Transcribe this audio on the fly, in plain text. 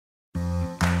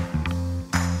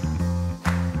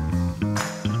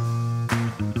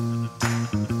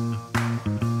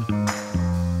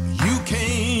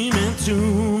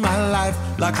into my life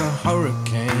like a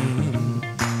hurricane,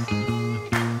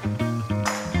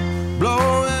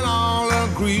 blowing all the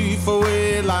grief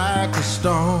away like a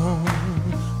storm.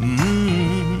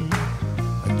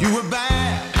 You were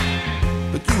bad,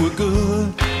 but you were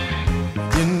good.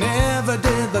 You never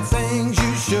did the things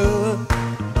you should.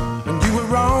 And you were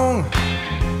wrong,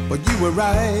 but you were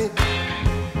right.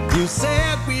 You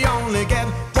said we only get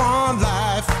one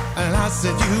life, and I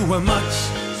said you were much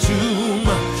too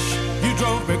much. You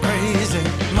drove me crazy,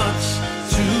 much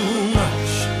too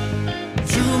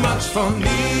much for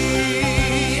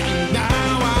me. And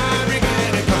now I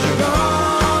regret it, 'cause you're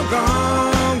gone,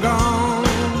 gone, gone,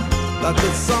 like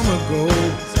the summer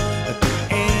goes at the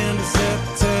end of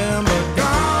September.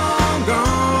 Gone,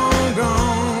 gone,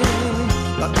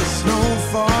 gone, like the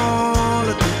snowfall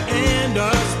at the end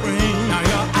of spring. Now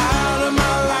you're out of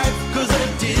my life 'cause I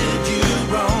did you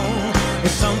wrong.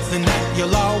 It's something that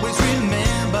you'll always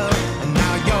remember. And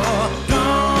now you're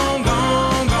gone,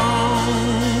 gone,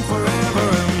 gone, forever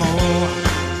and more.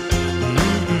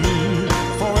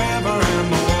 Forever and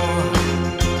more.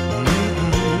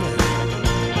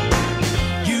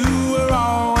 You were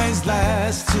always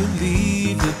last to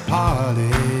leave the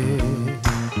party,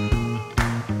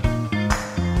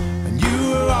 and you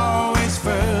were always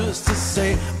first to say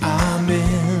I'm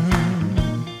in.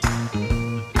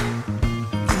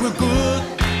 You were good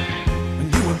and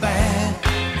you were bad.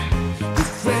 You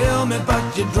thrilled me but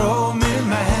you drove me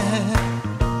mad.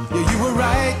 Yeah, you were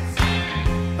right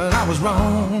and I was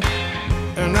wrong,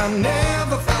 and I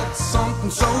never felt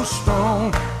something so strong.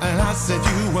 And I said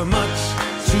you were much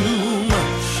too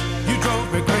much. You drove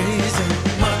me crazy,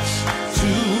 much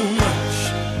too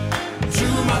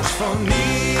much for me.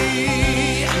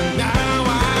 And now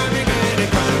I regret it,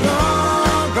 'cause you're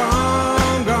gone,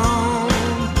 gone, gone,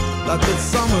 like the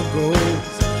summer goes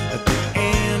at the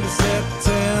end of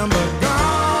September.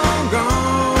 Gone,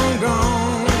 gone,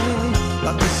 gone,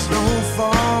 like the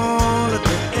snowfall at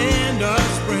the end of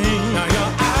spring. Now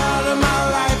you're out of my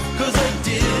life 'cause I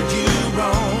did you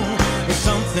wrong. It's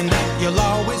something that you'll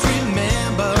always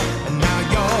remember. And now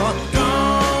you're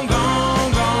gone, gone,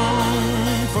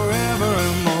 gone, forever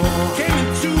and more. Came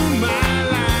into my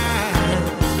life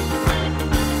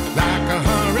like a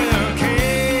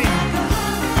hurricane,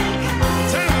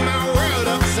 turned my world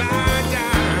upside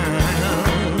down,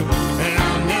 and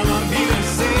I'll never be the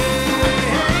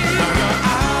same. Now you're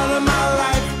out of my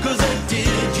life 'cause I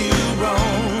did you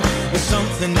wrong. It's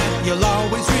something that you'll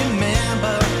always remember.